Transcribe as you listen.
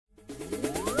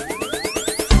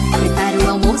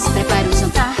almoço, prepare o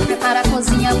jantar, prepara a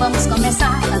cozinha, vamos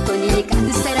começar. Antônio e Ricardo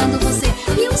esperando você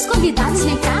e os convidados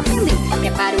vem cá aprender.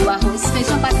 Prepara o arroz,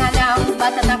 feijão, bacalhau,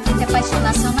 batata frita é paixão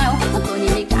nacional. Antônio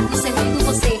e Ricardo servindo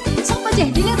você, sopa de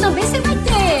ervilha também você vai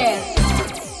ter.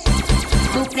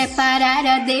 Vou preparar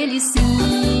a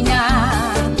delicinha,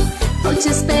 tô te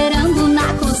esperando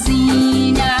na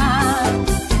cozinha.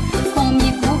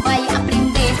 Comigo vai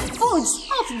aprender Foods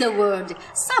of the World.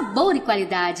 Sabor e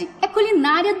qualidade é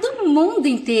culinária do mundo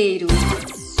inteiro.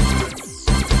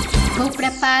 Vou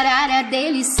preparar a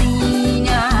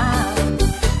delicinha,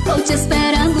 tô te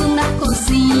esperando na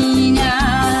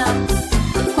cozinha.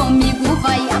 Comigo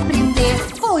vai aprender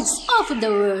Foods of the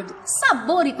World.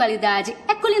 Sabor e qualidade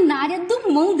é culinária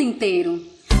do mundo inteiro.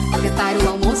 Prepara o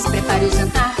almoço, prepare o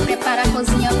jantar, prepara a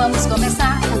cozinha, vamos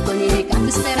começar. Antônio e Ricardo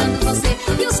esperando você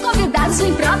e os convidados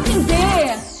vêm pra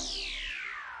aprender.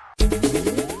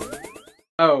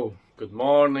 Oh, good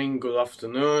morning, good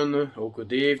afternoon, or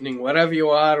good evening, wherever you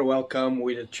are, welcome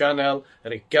with the channel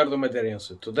Ricardo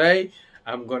Madeirense. Today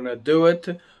I'm gonna do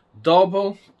it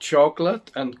double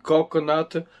chocolate and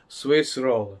coconut Swiss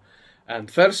roll. And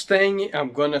first thing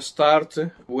I'm gonna start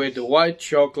with white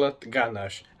chocolate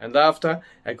ganache, and after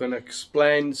I'm gonna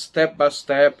explain step by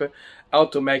step how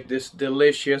to make this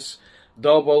delicious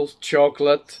double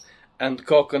chocolate and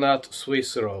coconut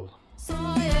Swiss roll. Só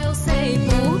eu sei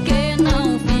porque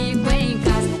não fico em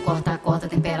casa. Corta, corta,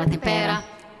 tempera, tempera.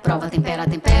 Prova, tempera,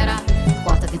 tempera.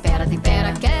 Corta, tempera,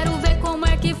 tempera. Quero ver como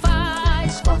é que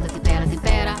faz. Corta, tempera,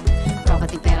 tempera. Prova,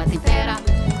 tempera, tempera.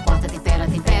 Corta, tempera,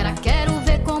 tempera. Quero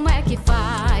ver como é que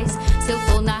faz. Se eu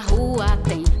for na rua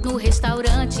tem, no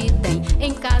restaurante tem,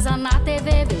 em casa na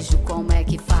TV vejo como é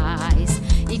que faz.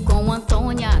 E com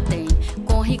Antônia tem,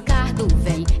 com Ricardo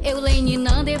vem, eu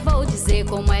Leninando e vou dizer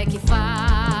como é que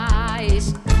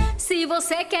faz. Se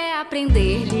você quer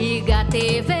aprender, liga a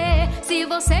TV. Se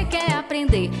você quer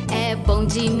aprender, é bom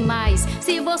demais.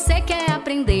 Se você quer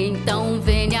aprender, então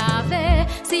venha ver.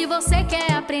 Se você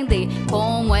quer aprender,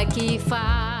 como é que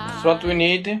faz. So what we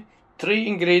need, 3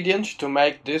 ingredients to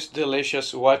make this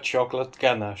delicious white chocolate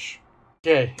ganache.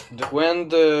 Okay, when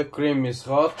the cream is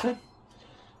hot,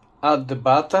 add the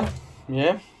butter,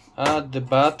 add the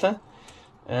butter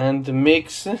and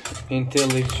mix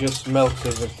until it just melts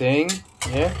everything,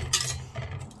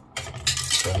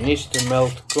 So it needs to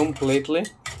melt completely.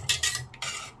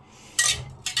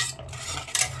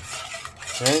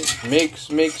 Okay, mix,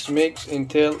 mix, mix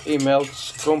until it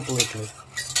melts completely.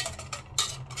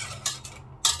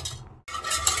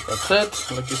 That's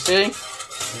it, like you see,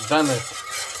 we've done it.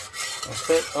 That's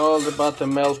it, all the butter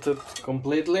melted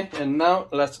completely. And now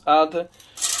let's add the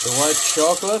white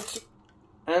chocolate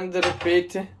and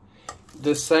repeat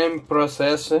the same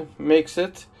process. Mix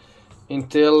it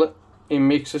until it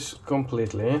mixes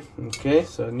completely. Okay,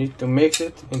 so I need to mix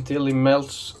it until it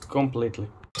melts completely.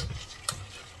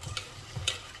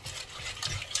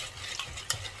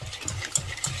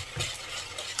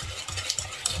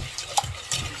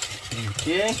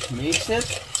 Okay, mix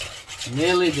it.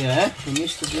 Nearly there. It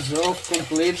needs to dissolve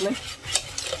completely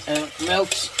and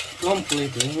melts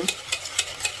completely.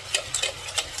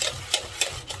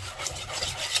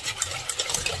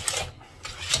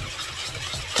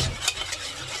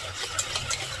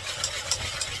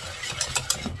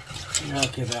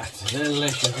 Look at that,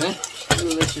 delicious,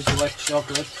 Delicious white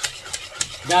chocolate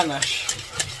ganache.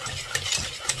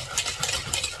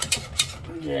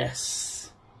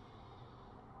 Yes.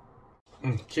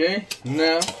 Okay,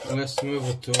 now let's move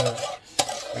it to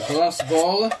a glass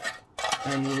bowl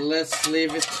and let's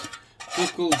leave it to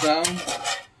cool down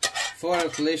for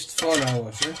at least 4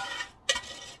 hours.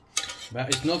 But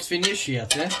it's not finished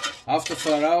yet. After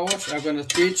 4 hours I'm gonna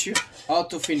teach you how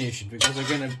to finish it, because I'm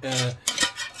gonna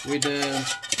with the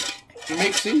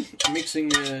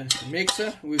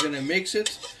mixer, we're gonna mix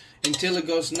it until it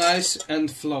goes nice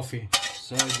and fluffy.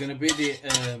 So it's gonna be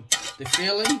the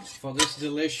filling for this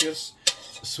delicious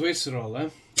Swiss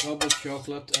roll, double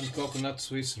chocolate and coconut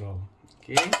Swiss roll.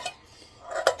 Okay,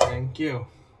 thank you.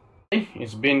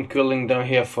 It's been cooling down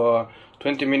here for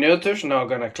 20 minutes. Now I'm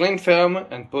gonna clean film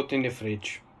and put in the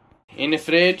fridge. In the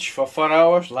fridge for 4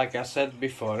 hours, like I said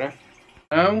before.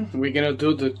 Now we're gonna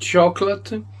do the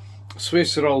chocolate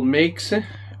Swiss roll mix,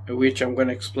 which I'm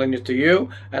gonna explain it to you,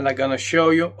 and I'm gonna show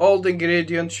you all the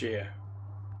ingredients here.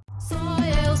 Só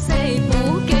eu sei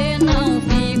porque não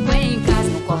fico em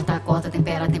casa. Corta, corta,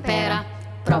 tempera, tempera.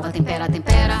 Prova, tempera,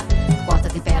 tempera. Corta,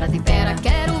 tempera, tempera.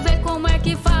 Quero ver como é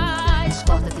que faz.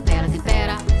 Corta, tempera,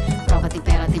 tempera. Prova,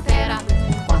 tempera, tempera.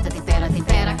 Corta, tempera,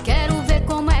 tempera. Quero ver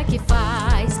como é que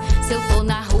faz. Se eu for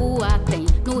na rua tem,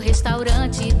 no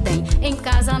restaurante tem, em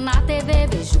casa na TV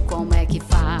vejo como é que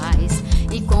faz.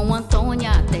 E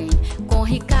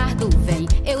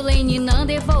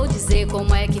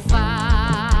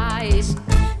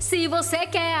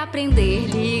aprender,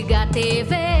 liga a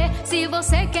TV. Se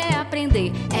você quer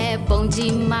aprender, é bom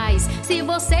demais. Se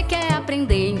você quer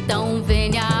aprender, então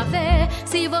venha ver.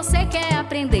 Se você quer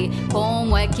aprender,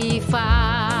 como é que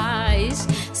faz?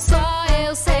 Só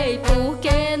eu sei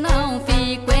porque não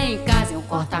fico em casa. Eu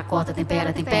corta, corta,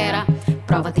 tempera, tempera.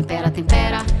 Prova, tempera,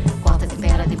 tempera. Corta,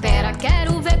 tempera, tempera.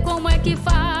 Quero ver como é que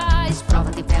faz.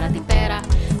 Prova, tempera, tempera.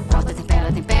 Prova,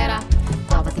 tempera, tempera.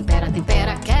 Prova, tempera,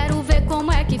 tempera. Quero ver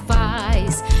como é que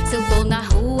faz. Se eu tô na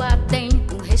rua, tem.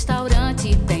 No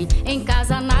restaurante, tem. Em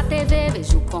casa, na TV,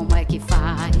 vejo como é que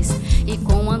faz. E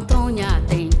com Antônia,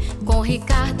 tem. Com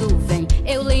Ricardo, vem.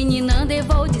 Eu, Lene, Nanda, e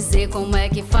vou dizer como é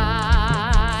que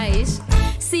faz.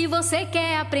 Se você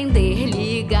quer aprender,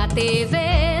 liga a TV.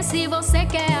 Se você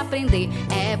quer aprender,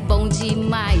 é bom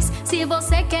demais. Se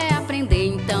você quer aprender,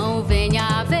 então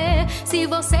venha ver. Se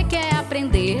você quer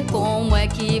aprender, como é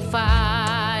que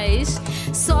faz?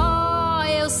 Só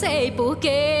eu sei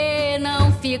porque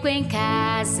não fico em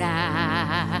casa.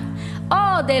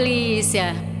 Oh,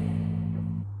 delícia!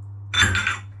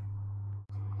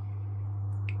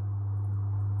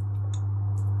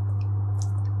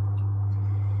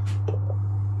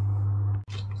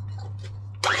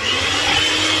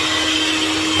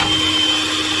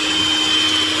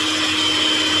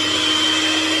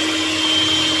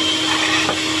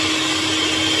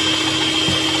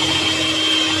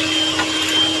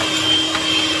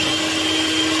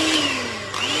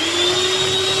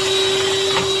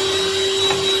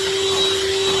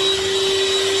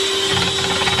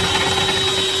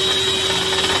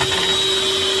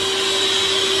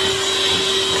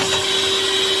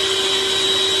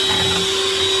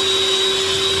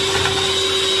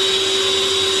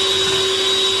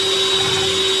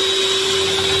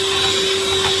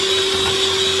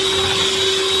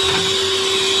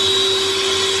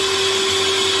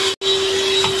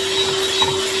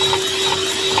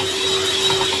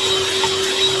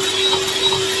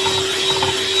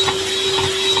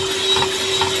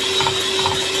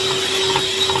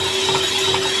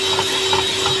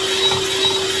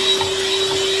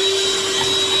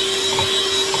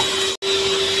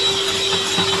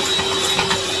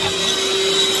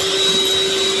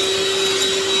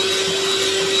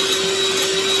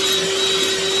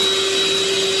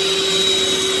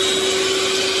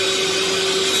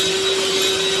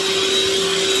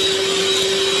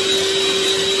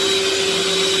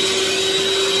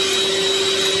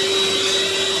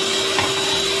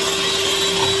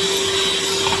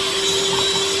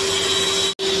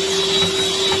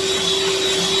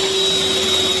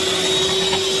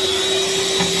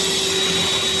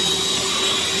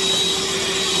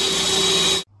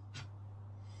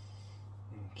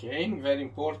 Okay, very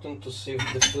important to sieve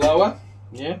the flour.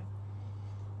 Yeah,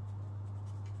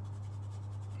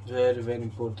 very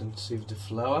important to sieve the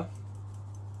flour.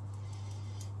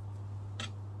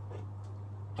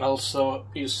 Also,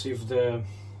 you sieve the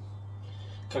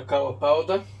cacao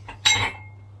powder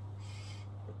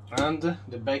and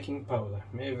the baking powder.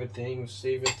 Everything you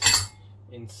sieve it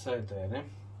inside there. Eh?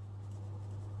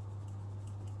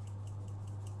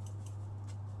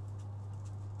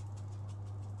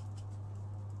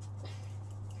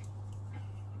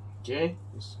 Okay,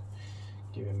 just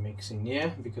give a mix in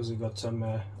here because we got some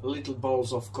little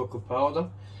balls of cocoa powder.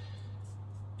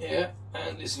 Yeah,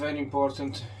 and it's very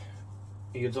important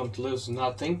you don't lose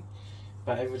nothing,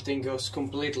 but everything goes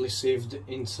completely sieved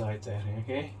inside there.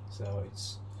 Okay, so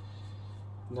it's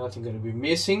nothing gonna be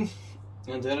missing,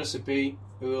 and the recipe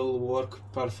will work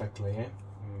perfectly. Yeah,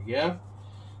 there we go.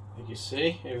 Like you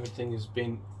see, everything has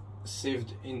been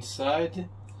sieved inside.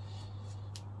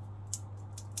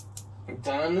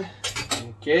 Done.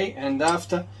 Okay, and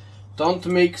after, don't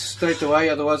mix straight away,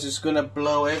 otherwise it's gonna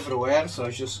blow everywhere. So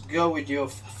just go with your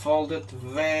folded,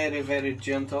 very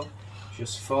gentle.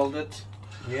 Just fold it.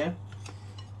 Yeah,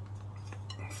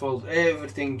 fold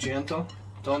everything gentle.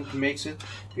 Don't mix it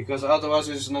because otherwise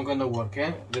it's not gonna work.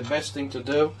 Eh? The best thing to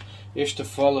do is to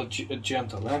fold it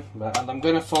gentle. Eh? And I'm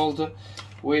gonna fold it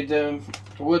with a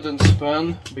wooden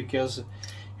spoon because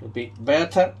it'll be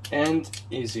better and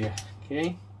easier.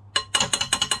 Okay.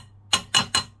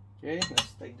 Okay,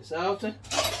 let's take this out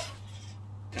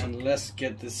and let's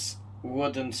get this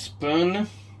wooden spoon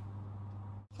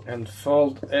and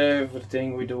fold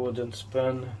everything with the wooden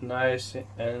spoon nice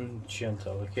and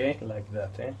gentle. Okay, like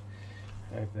that. Eh?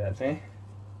 Like that. Eh?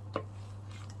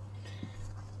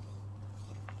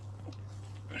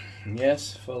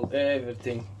 Yes, fold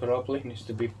everything properly. It needs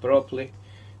to be properly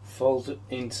folded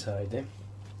inside. Eh?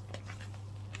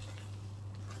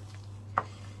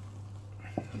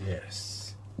 Yes.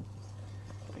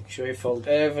 Make sure you fold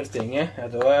everything,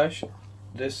 otherwise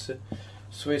this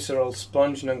Swiss roll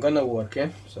sponge not gonna work, eh?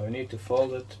 So I need to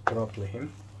fold it properly.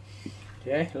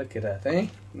 Okay, look at that, eh?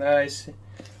 Nice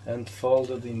and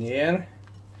folded in here.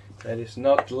 There is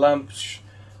not lumps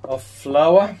of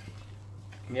flour.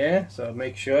 Yeah, so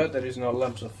make sure there is no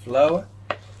lumps of flour,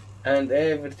 and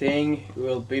everything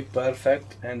will be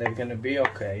perfect and they're gonna be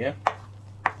okay, yeah?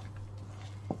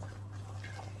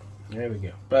 There we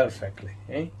go, perfectly,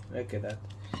 eh? Look at that.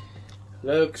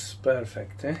 Looks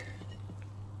perfect, eh?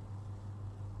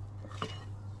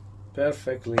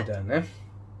 Perfectly done, eh?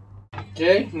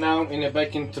 Okay, now in a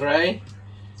baking tray,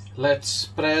 let's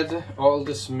spread all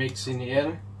this mix in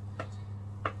here.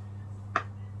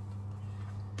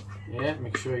 Yeah,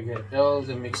 make sure you get all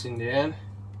the mix in there.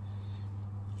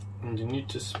 And you need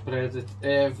to spread it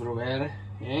everywhere,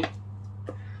 yeah?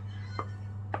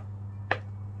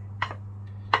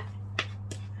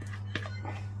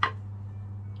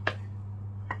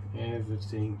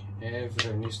 Everything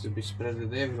needs to be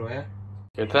spreaded everywhere.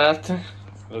 Look at that,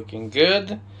 looking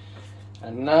good.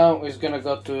 And now it's gonna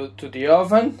go to the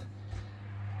oven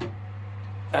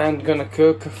and gonna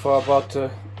cook for about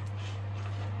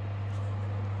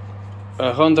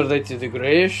 180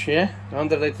 degrees, yeah,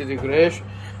 180 degrees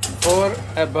for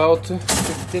about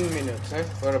 15 minutes,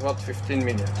 for about 15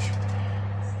 minutes.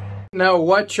 Now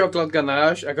white chocolate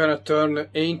ganache I'm gonna turn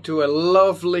into a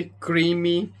lovely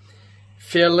creamy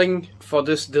filling for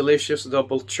this delicious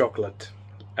double chocolate.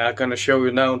 I'm gonna show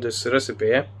you now this recipe,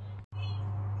 yeah?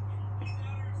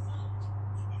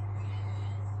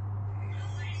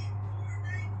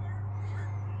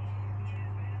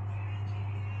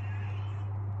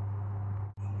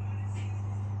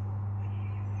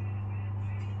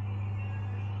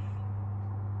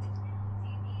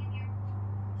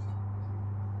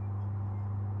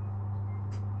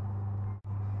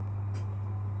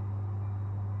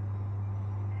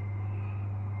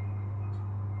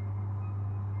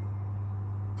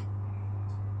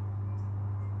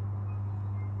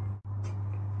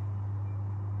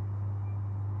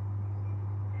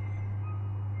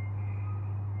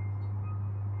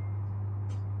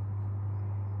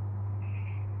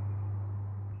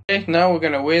 Okay, now we're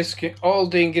gonna whisk all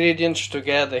the ingredients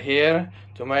together here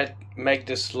to make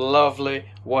this lovely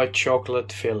white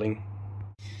chocolate filling.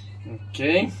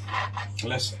 Okay,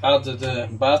 let's add the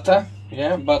butter.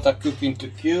 Yeah, butter cooked into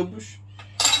cubes.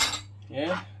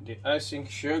 Yeah, the icing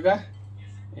sugar.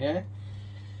 Yeah,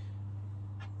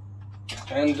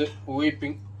 and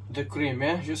whipping the cream.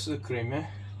 Yeah, just the cream. Yeah,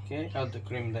 okay, add the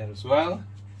cream there as well.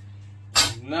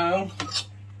 And now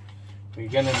we're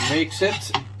gonna mix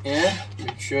it. Yeah,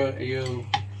 make sure you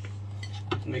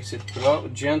mix it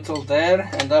gentle there,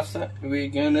 and after we're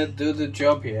gonna do the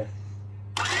job here.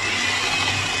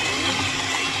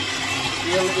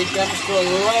 Till it comes to a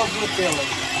lovely filling.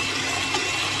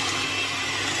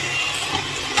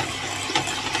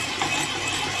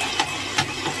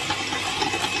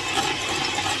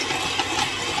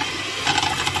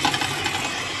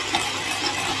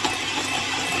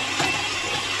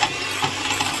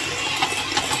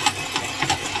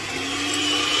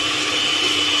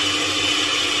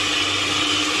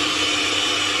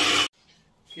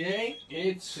 Okay,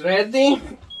 it's ready.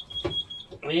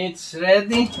 It's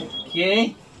ready.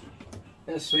 Okay,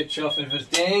 let's switch off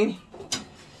everything.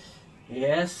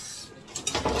 Yes,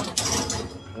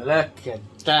 look at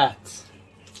that.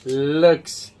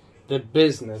 Looks the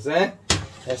business, eh?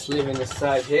 Let's leave it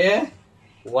aside here.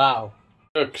 Wow,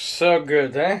 looks so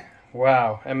good, eh?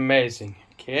 Wow, amazing.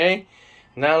 Okay,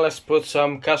 now let's put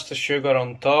some caster sugar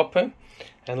on top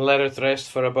and let it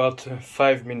rest for about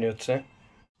 5 minutes, eh?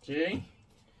 Okay.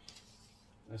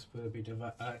 Let's put a bit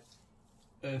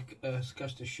of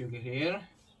caster sugar here.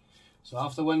 So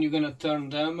after when you're gonna turn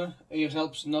them, it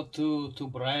helps not to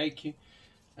break,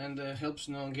 and helps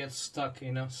not get stuck,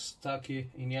 stuck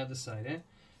in the other side, eh?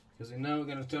 Because now we're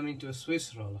gonna turn into a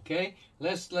Swiss roll. Okay,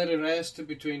 let's let it rest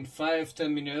between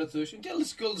 5-10 minutes until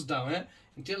it cools down, eh?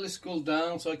 Until it's cooled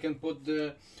down, so I can put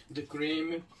the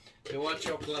cream, the white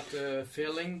chocolate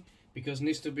filling, because it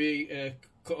needs to be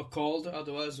cold,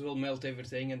 otherwise we'll melt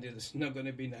everything and it's not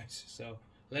gonna be nice. So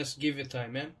let's give it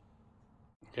time, man.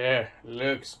 Yeah,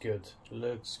 looks good,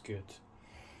 looks good.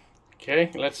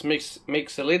 Okay, let's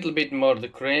mix a little bit more the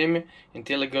cream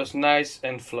until it goes nice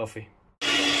and fluffy.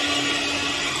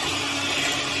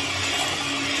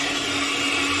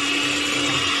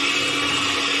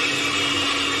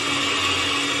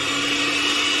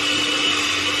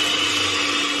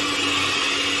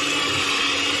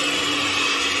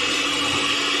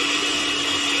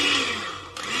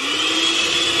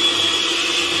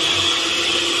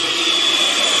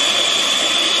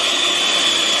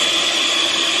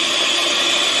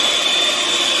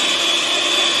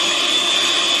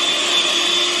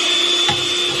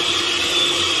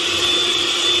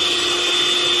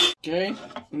 Okay,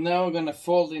 now I'm gonna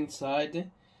fold inside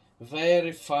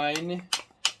very fine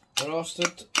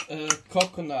roasted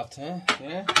coconut,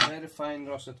 yeah, very fine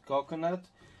roasted coconut,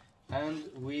 and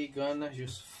we gonna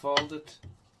just fold it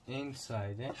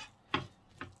inside,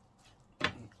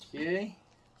 Okay,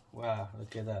 wow,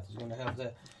 look at that. It's gonna have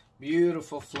the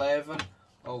beautiful flavor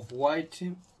of white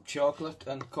chocolate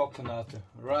and coconut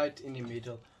right in the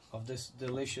middle of this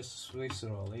delicious Swiss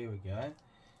roll. Here we go.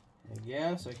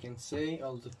 Again, so you can see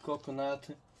all the coconut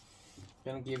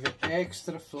gonna give it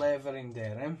extra flavor in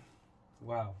there,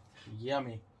 Wow,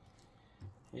 yummy.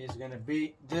 It's gonna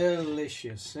be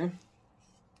delicious,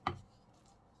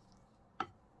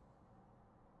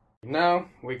 Now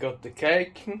we got the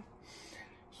cake,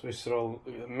 Swiss roll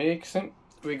mix.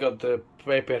 We got the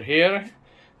paper here,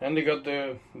 and we got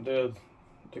the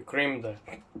cream there.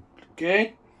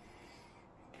 Okay,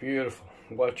 beautiful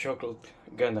white chocolate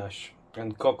ganache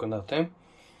and coconut,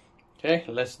 Okay,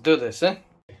 let's do this,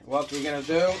 What we're gonna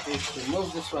do is to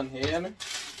move this one here,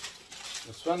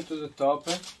 this one to the top,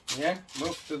 yeah,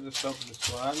 move to the top this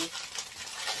one,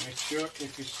 make sure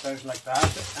if it stays like that,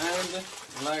 and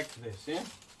like this, yeah.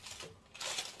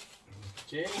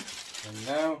 Okay, and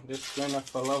now this is gonna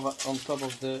fall over on top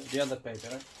of the other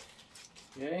paper,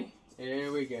 Okay,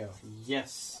 here we go,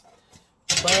 yes,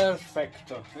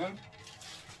 perfecto,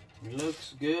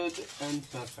 Looks good and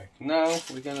perfect. Now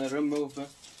we're gonna remove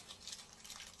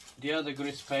the other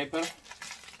grease paper.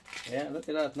 Yeah, look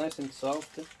at that, nice and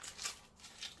soft.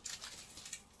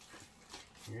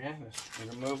 Yeah, let's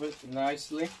remove it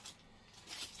nicely.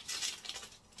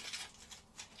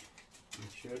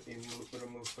 Make sure you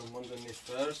remove from underneath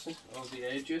first, all the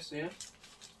edges, yeah.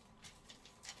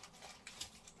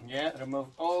 Yeah, remove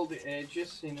all the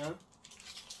edges,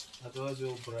 otherwise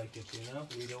we'll break it,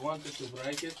 We don't want it to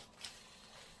break it.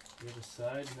 The other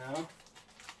side now.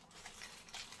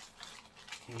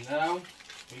 Now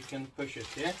we can push it,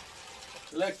 yeah?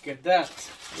 Look at that!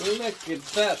 Look at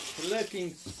that!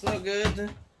 Looking so good!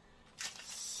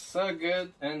 So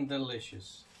good and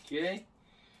delicious. Okay?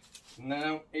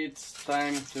 Now it's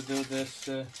time to do this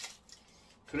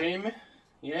cream,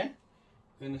 yeah?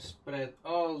 Gonna spread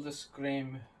all this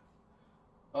cream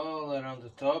all around the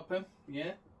top,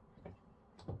 yeah?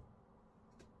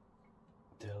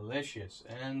 Delicious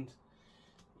and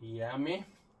yummy.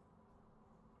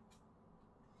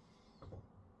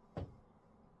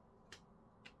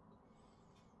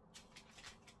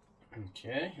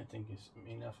 Okay, I think it's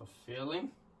enough of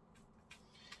filling,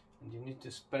 and you need to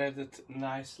spread it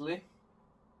nicely.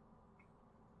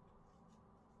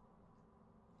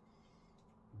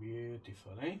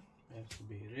 Beautifully. Has to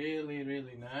be really,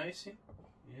 really nice.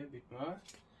 Yeah, a bit more.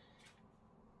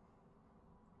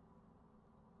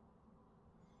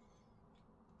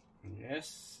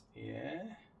 Yes,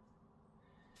 yeah.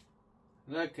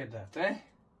 Look at that,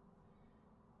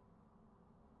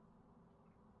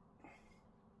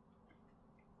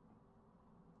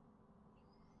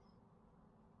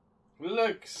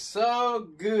 Looks so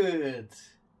good.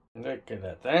 Look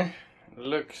at that,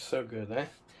 Looks so good,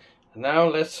 Now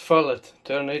let's fold it.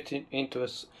 Turn it into a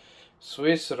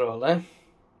Swiss roll,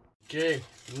 Okay,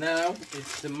 now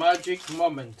it's the magic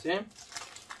moment,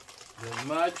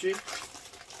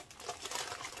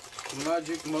 The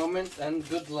magic moment, and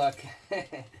good luck.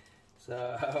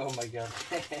 So, oh my god.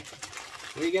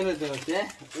 We're gonna do it,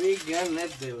 We're gonna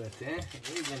do it,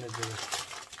 We're gonna do it.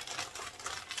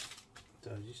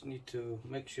 So I just need to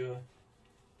make sure,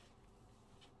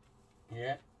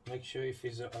 yeah, make sure if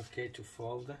it's okay to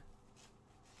fold.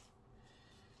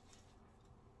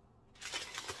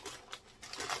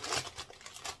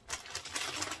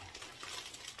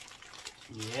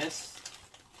 Yes.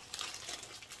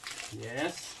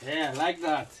 Yes. Yeah, like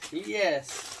that. Yes.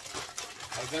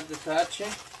 I got the touch.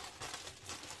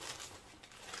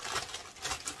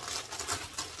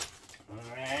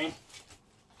 Alright.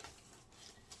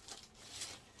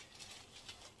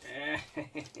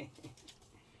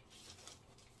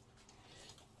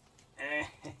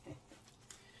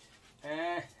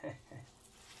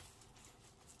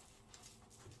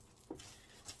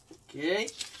 Okay,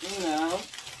 now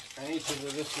I need to do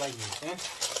this like this,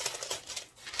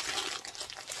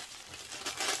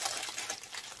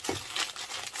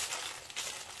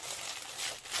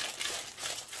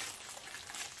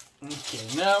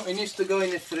 Okay, now it needs to go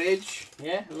in the fridge.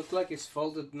 Yeah, look like it's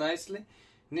folded nicely. It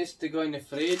needs to go in the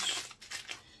fridge,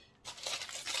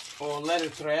 or let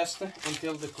it rest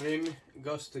until the cream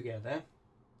goes together.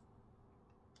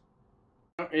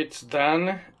 It's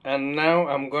done, and now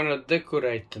I'm gonna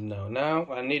decorate now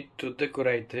I need to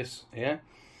decorate this, yeah.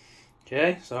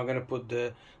 Okay, so I'm gonna put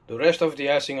the rest of the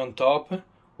icing on top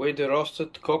with the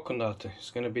roasted coconut. It's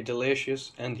gonna be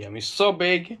delicious and yummy. It's so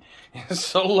big, it's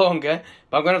so long, but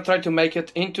I'm gonna try to make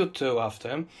it into two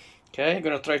after. Okay, I'm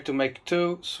gonna try to make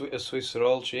two Swiss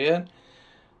rolls here.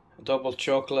 Double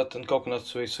chocolate and coconut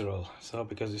Swiss roll. So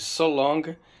because it's so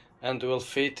long and will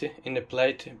fit in a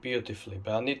plate beautifully.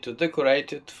 But I need to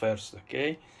decorate it first,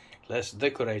 okay? Let's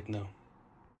decorate now.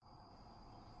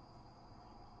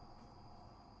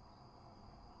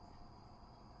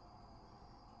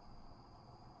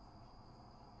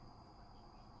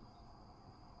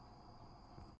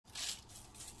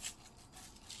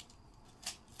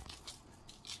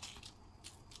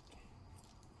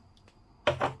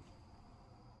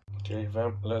 Okay,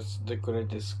 then let's decorate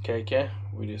this cake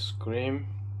with this cream.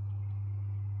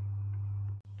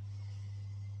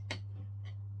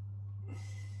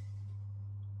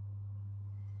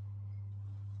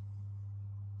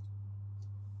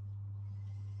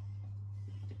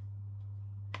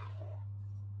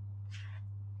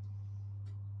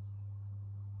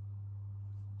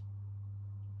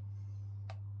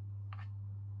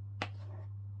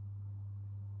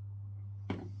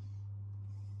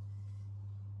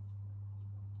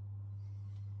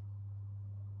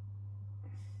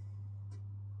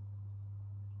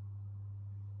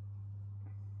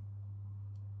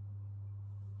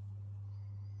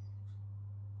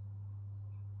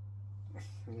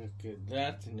 Look at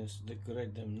that, and let's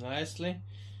decorate them nicely.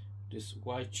 This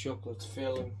white chocolate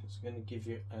filling is going to give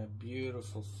you a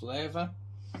beautiful flavor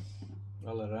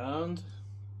all around.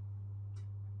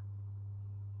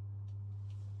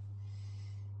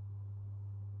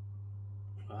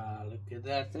 Wow, look at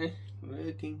that,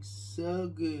 looking so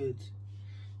good.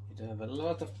 You have a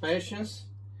lot of patience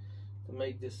to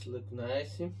make this look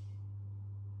nice.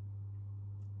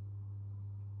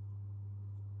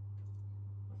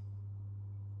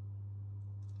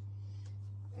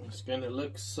 It's gonna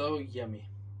look so yummy.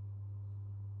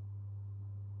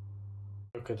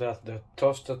 Look at that, the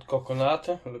toasted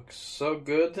coconut looks so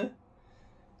good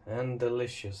and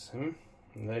delicious.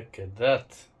 Look at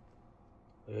that,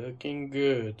 looking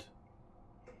good.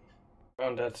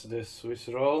 And that's the Swiss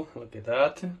roll. Look at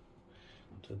that,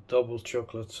 the double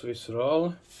chocolate Swiss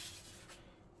roll.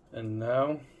 And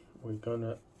now we're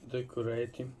gonna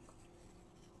decorate him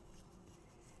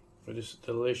with this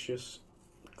delicious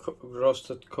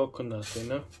roasted coconut, you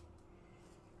know.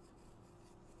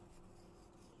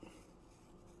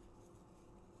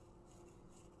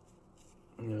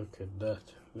 Look at that,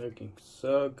 looking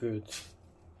so good.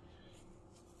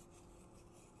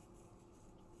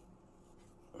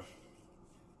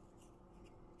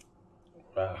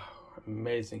 Wow,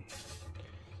 amazing,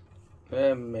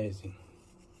 amazing.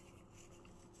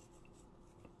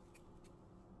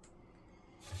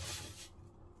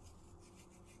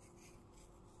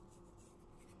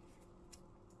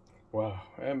 Wow,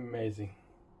 amazing.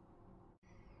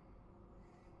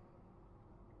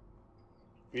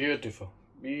 Beautiful,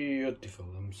 beautiful.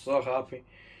 I'm so happy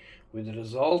with the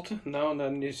result. Now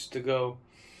that needs to go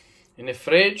in the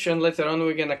fridge, and later on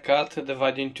we're gonna cut,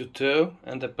 divide into two,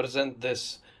 and present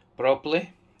this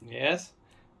properly. Yes,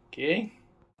 okay.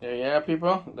 Yeah,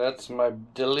 people, that's my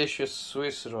delicious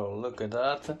Swiss roll. Look at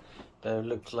that. That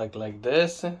looks like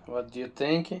this. What do you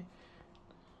think?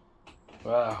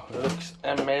 Wow, looks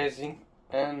amazing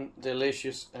and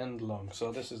delicious and long.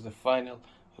 So this is the final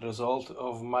result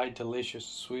of my delicious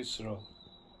Swiss roll.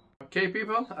 Okay,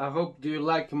 people, I hope you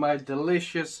like my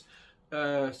delicious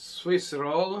Swiss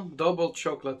roll, double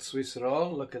chocolate Swiss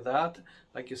roll. Look at that.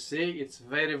 Like you see, it's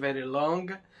very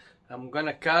long. I'm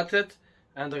gonna cut it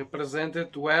and represent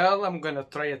it well. I'm gonna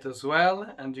try it as well,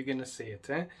 and you're gonna see it.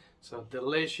 So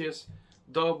delicious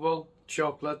double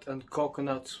chocolate and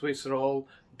coconut Swiss roll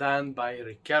done by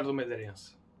Ricardo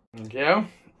Madeirense. Yeah,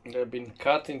 they've been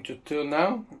cut into two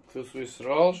now, two Swiss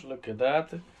rolls. Look at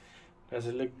that. Does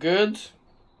it look good?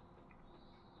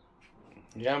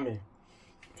 Yummy.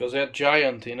 Because they're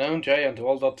giant, you know, giant.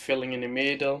 All that filling in the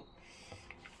middle.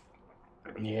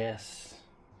 Yes,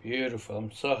 beautiful.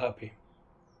 I'm so happy.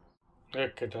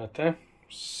 Look at that,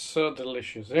 so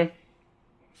delicious,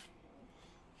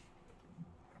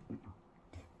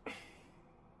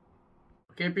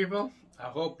 Okay, people, I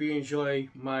hope you enjoy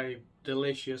my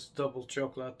delicious double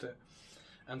chocolate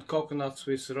and coconut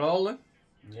Swiss roll.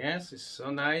 Yes, it's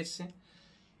so nice.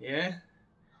 Yeah,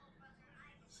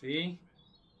 see,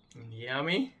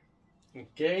 yummy.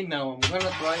 Okay, now I'm gonna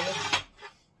try it.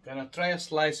 Gonna try a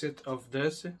slice it of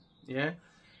this, yeah,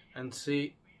 and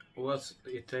see what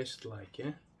it tastes like.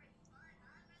 Yeah,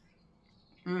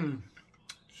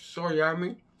 so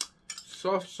yummy,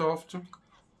 so soft.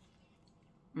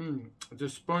 The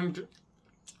sponge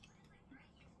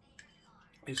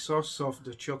It's so soft,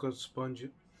 the chocolate sponge.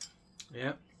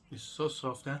 Yeah, it's so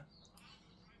soft, eh?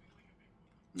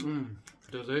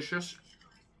 Delicious.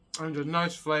 And a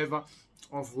nice flavor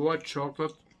of white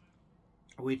chocolate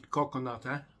with coconut,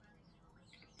 eh?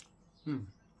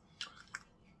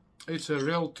 It's a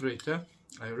real treat, eh?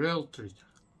 A real treat.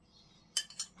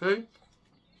 Okay?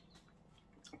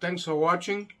 Thanks for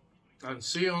watching and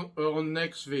see you on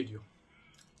next video.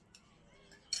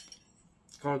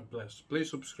 God bless. Please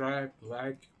subscribe,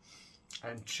 like,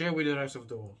 and share with the rest of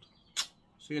the world.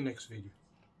 See you next video.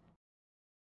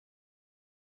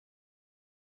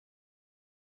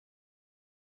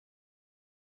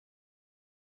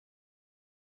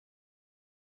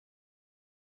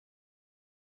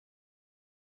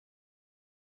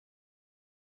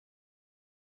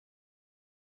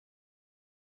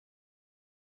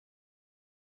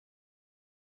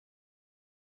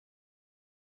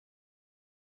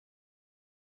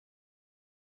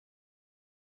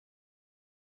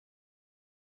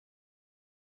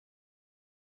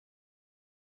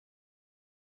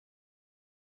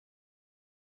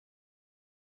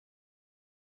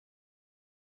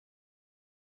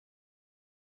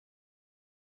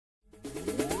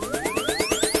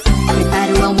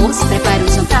 Prepara o almoço, prepara o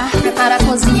jantar, prepara a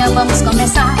cozinha, vamos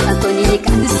começar. Antônio e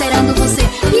Ricardo esperando você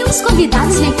e os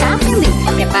convidados vem cá aprender.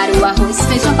 Prepara o arroz,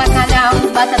 feijão, bacalhau,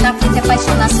 batata frita é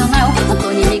paixão nacional.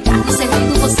 Antônio e Ricardo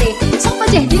servindo você, sopa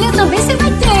de ervilha também você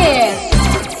vai ter.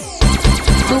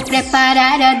 Vou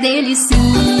preparar a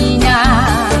delicinha,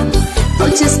 tô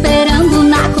te esperando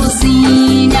na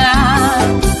cozinha.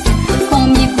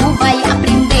 Comigo vai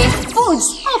aprender Foods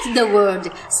of the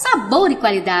World. Sabor e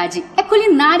qualidade é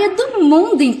culinária do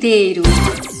mundo inteiro.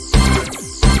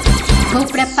 Vou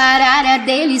preparar a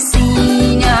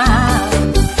delicinha,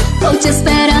 tô te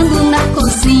esperando na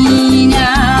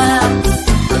cozinha.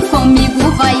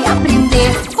 Comigo vai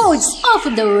aprender Foods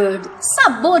of the World.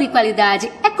 Sabor e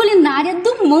qualidade é culinária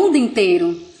do mundo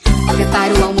inteiro.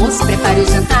 Prepara o almoço, prepara o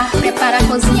jantar, prepara a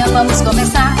cozinha, vamos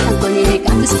começar. Antônio e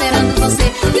Ricardo esperando você